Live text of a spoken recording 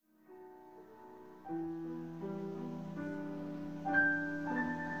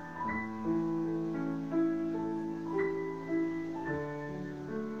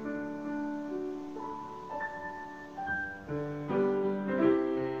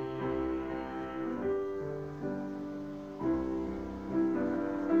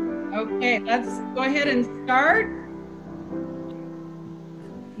Okay, let's go ahead and start.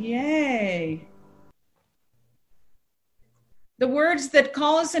 Yay. The words that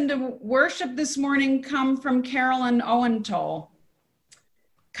call us into worship this morning come from Carolyn Owentoll.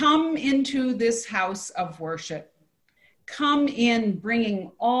 Come into this house of worship. Come in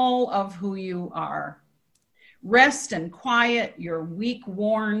bringing all of who you are. Rest and quiet your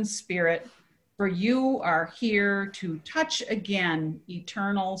weak-worn spirit, for you are here to touch again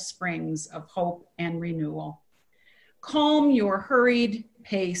eternal springs of hope and renewal. Calm your hurried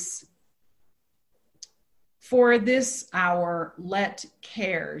pace. For this hour, let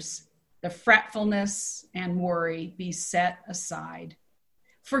cares, the fretfulness and worry be set aside.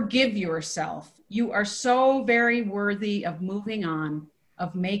 Forgive yourself. You are so very worthy of moving on,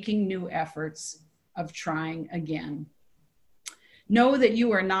 of making new efforts, of trying again. Know that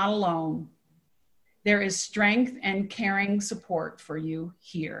you are not alone. There is strength and caring support for you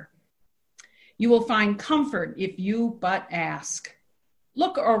here. You will find comfort if you but ask.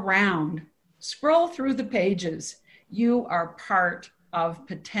 Look around. Scroll through the pages. You are part of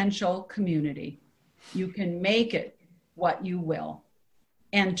potential community. You can make it what you will.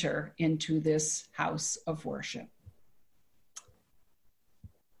 Enter into this house of worship.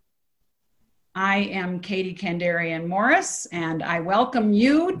 I am Katie Kandarian Morris, and I welcome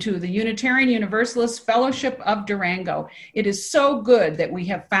you to the Unitarian Universalist Fellowship of Durango. It is so good that we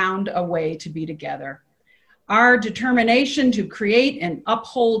have found a way to be together. Our determination to create and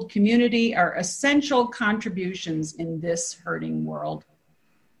uphold community are essential contributions in this hurting world.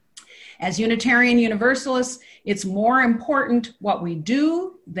 As Unitarian Universalists, it's more important what we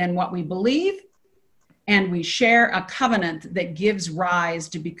do than what we believe, and we share a covenant that gives rise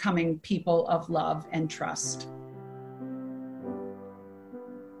to becoming people of love and trust.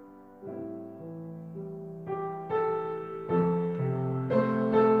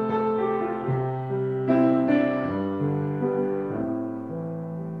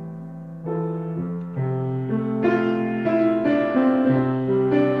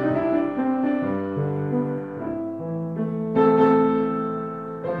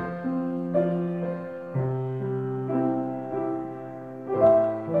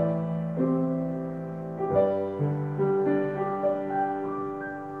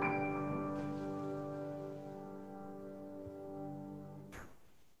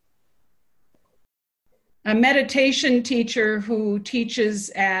 A meditation teacher who teaches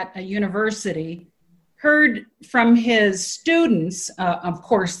at a university heard from his students, of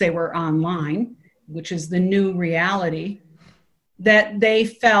course they were online, which is the new reality, that they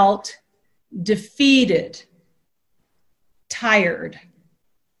felt defeated, tired.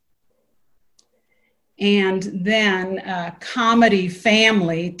 And then a comedy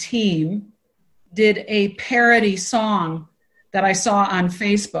family team did a parody song that I saw on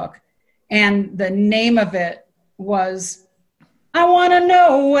Facebook. And the name of it was, I Want to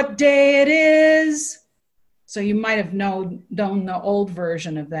Know What Day It Is. So you might have known the old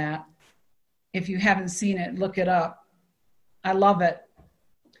version of that. If you haven't seen it, look it up. I love it.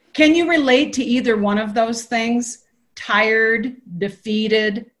 Can you relate to either one of those things? Tired,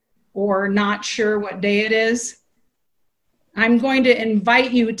 defeated, or not sure what day it is? I'm going to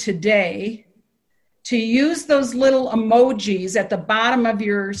invite you today to use those little emojis at the bottom of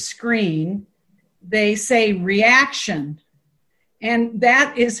your screen. They say reaction. And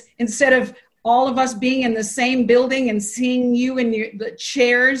that is, instead of all of us being in the same building and seeing you in the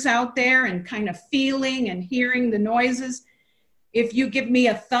chairs out there and kind of feeling and hearing the noises, if you give me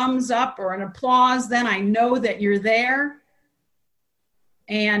a thumbs up or an applause, then I know that you're there.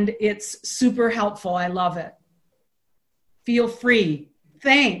 And it's super helpful. I love it. Feel free.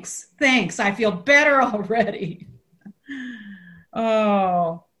 Thanks. I feel better already.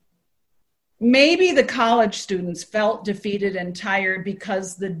 Oh, maybe the college students felt defeated and tired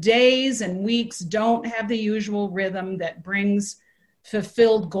because the days and weeks don't have the usual rhythm that brings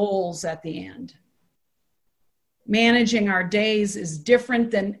fulfilled goals at the end. Managing our days is different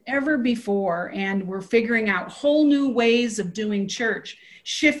than ever before, and we're figuring out whole new ways of doing church,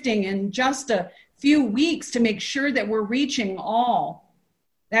 shifting in just a few weeks to make sure that we're reaching all.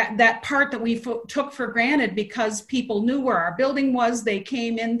 That part that we took for granted because people knew where our building was, they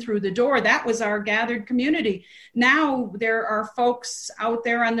came in through the door. That was our gathered community. Now there are folks out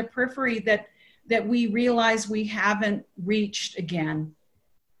there on the periphery that we realize we haven't reached again.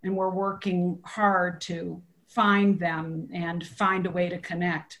 And we're working hard to find them and find a way to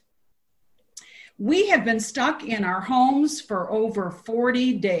connect. We have been stuck in our homes for over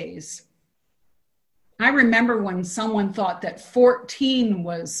 40 days. I remember when someone thought that 14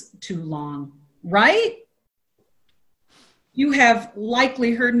 was too long, right? You have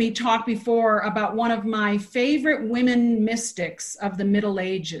likely heard me talk before about one of my favorite women mystics of the Middle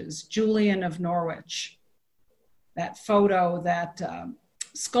Ages, Julian of Norwich. That photo, that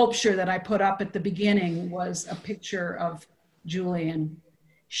sculpture that I put up at the beginning was a picture of Julian.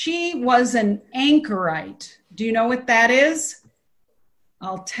 She was an anchorite. Do you know what that is?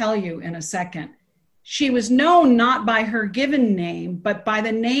 I'll tell you in a second. She was known not by her given name, but by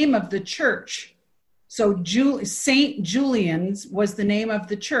the name of the church. So Saint Julian's was the name of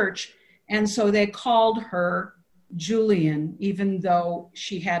the church, and so they called her Julian, even though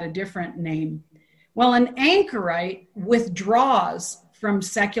she had a different name. Well, an anchorite withdraws from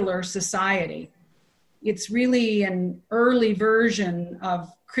secular society. It's really an early version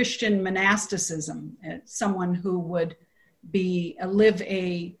of Christian monasticism. It's someone who would live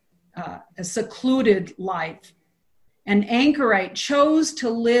a secluded life. An anchorite chose to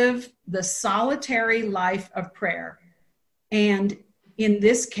live the solitary life of prayer, and in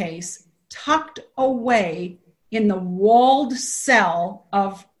this case, tucked away in the walled cell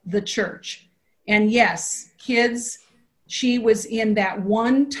of the church. And yes, kids, she was in that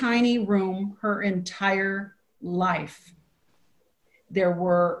one tiny room her entire life. There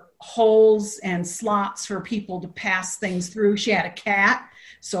were holes and slots for people to pass things through. She had a cat.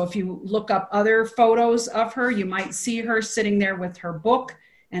 So if you look up other photos of her, you might see her sitting there with her book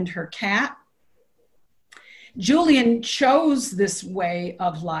and her cat. Julian chose this way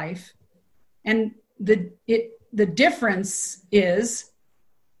of life. And the difference is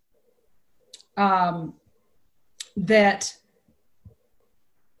that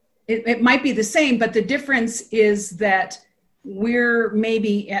it might be the same, but the difference is that we're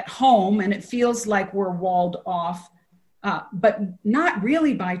maybe at home and it feels like we're walled off, but not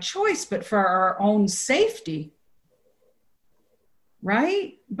really by choice, but for our own safety,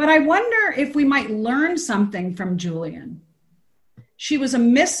 right? But I wonder if we might learn something from Julian. She was a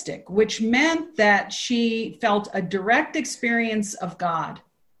mystic, which meant that she felt a direct experience of God.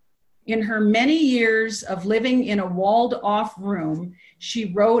 In her many years of living in a walled-off room, she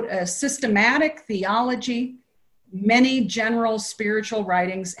wrote a systematic theology, many general spiritual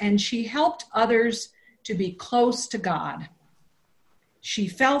writings, and she helped others to be close to God. She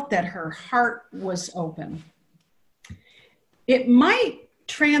felt that her heart was open. It might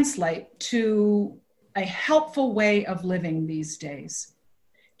translate to a helpful way of living these days.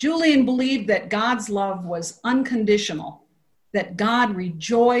 Julian believed that God's love was unconditional, that God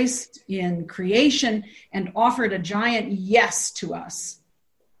rejoiced in creation and offered a giant yes to us.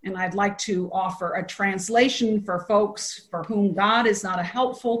 And I'd like to offer a translation for folks for whom God is not a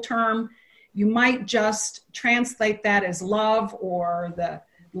helpful term. You might just translate that as love, or the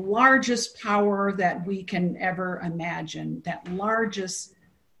largest power that we can ever imagine, that largest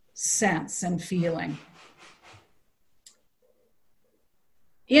sense and feeling.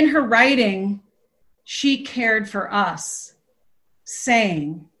 In her writing, she cared for us,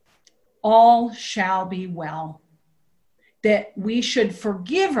 saying, "All shall be well," that we should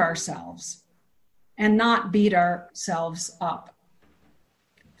forgive ourselves and not beat ourselves up.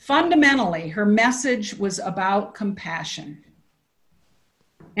 Fundamentally, her message was about compassion.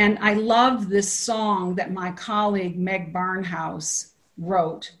 And I love this song that my colleague Meg Barnhouse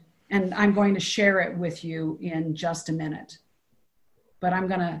wrote, and I'm going to share it with you in just a minute. But I'm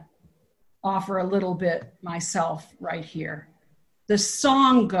going to offer a little bit myself right here. The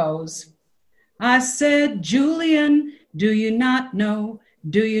song goes, "I said, Julian, do you not know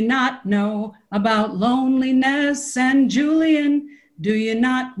about loneliness? And Julian, do you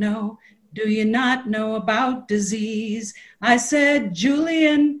not know about disease? I said,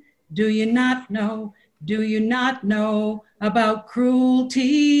 Julian, do you not know about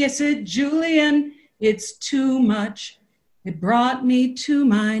cruelty? I said, Julian, it's too much. It brought me to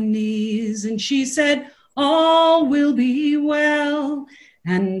my knees." And she said, "All will be well,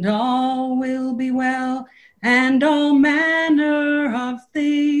 and all will be well, and all manner of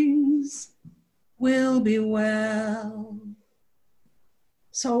things will be well."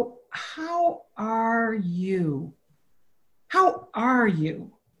 So how are you? How are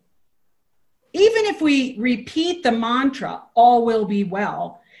you? Even if we repeat the mantra, "all will be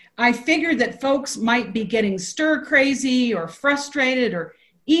well," I figured that folks might be getting stir crazy or frustrated or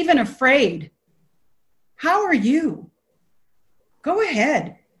even afraid. How are you? Go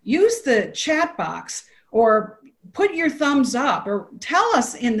ahead, use the chat box or put your thumbs up or tell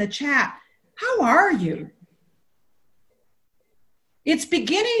us in the chat, how are you? It's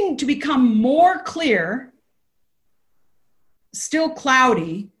beginning to become more clear, still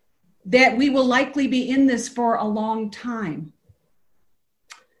cloudy, that we will likely be in this for a long time.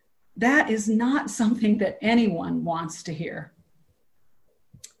 that is not something that anyone wants to hear.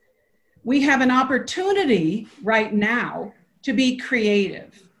 We have an opportunity right now to be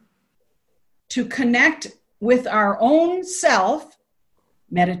creative, to connect with our own self,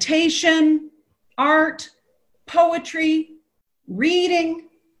 meditation, art, poetry, reading,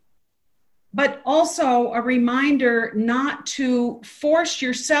 but also a reminder not to force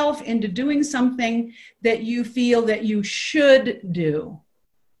yourself into doing something that you feel that you should do.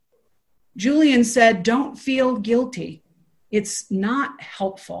 Julian said, don't feel guilty. It's not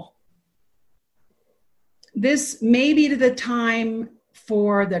helpful. This may be the time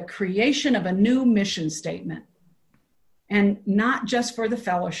for the creation of a new mission statement, and not just for the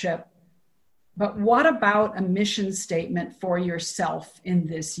fellowship, but what about a mission statement for yourself in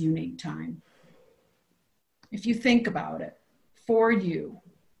this unique time? If you think about it, for you,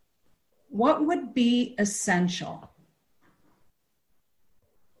 what would be essential?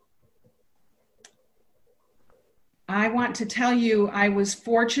 I want to tell you, I was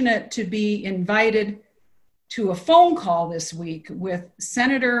fortunate to be invited to a phone call this week with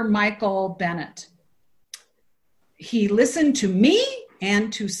Senator Michael Bennet. He listened to me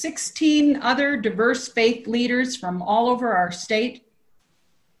and to 16 other diverse faith leaders from all over our state.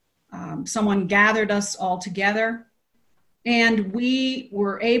 Someone gathered us all together, and we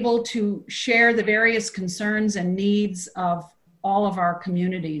were able to share the various concerns and needs of all of our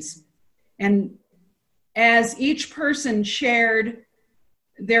communities. And as each person shared,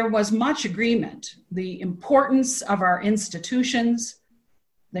 there was much agreement. The importance of our institutions,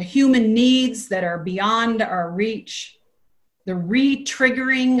 the human needs that are beyond our reach, the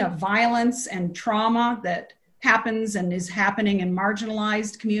re-triggering of violence and trauma that happens and is happening in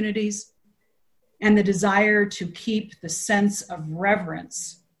marginalized communities, and the desire to keep the sense of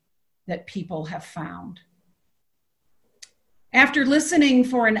reverence that people have found. After listening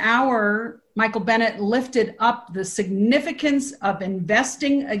for an hour, Michael Bennet lifted up the significance of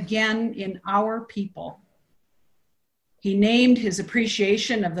investing again in our people. He named his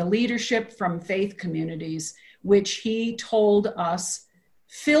appreciation of the leadership from faith communities, which he told us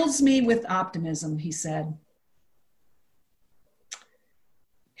fills me with optimism, he said.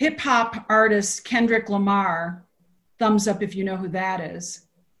 Hip-hop artist Kendrick Lamar, thumbs up if you know who that is,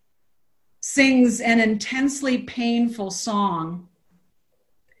 sings an intensely painful song,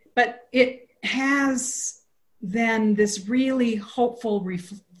 but it has then this really hopeful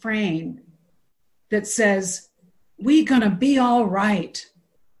refrain that says, "We gonna be all right."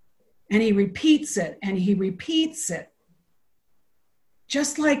 And he repeats it and he repeats it.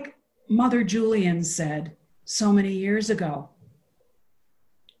 Just like Mother Julian said so many years ago,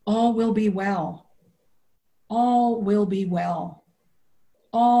 all will be well. All will be well.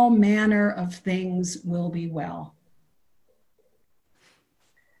 All manner of things will be well.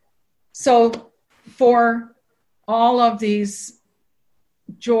 So for all of these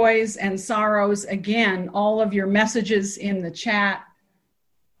joys and sorrows, again, all of your messages in the chat,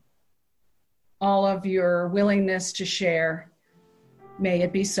 all of your willingness to share, may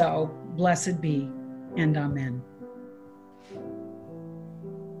it be so. Blessed be, and amen.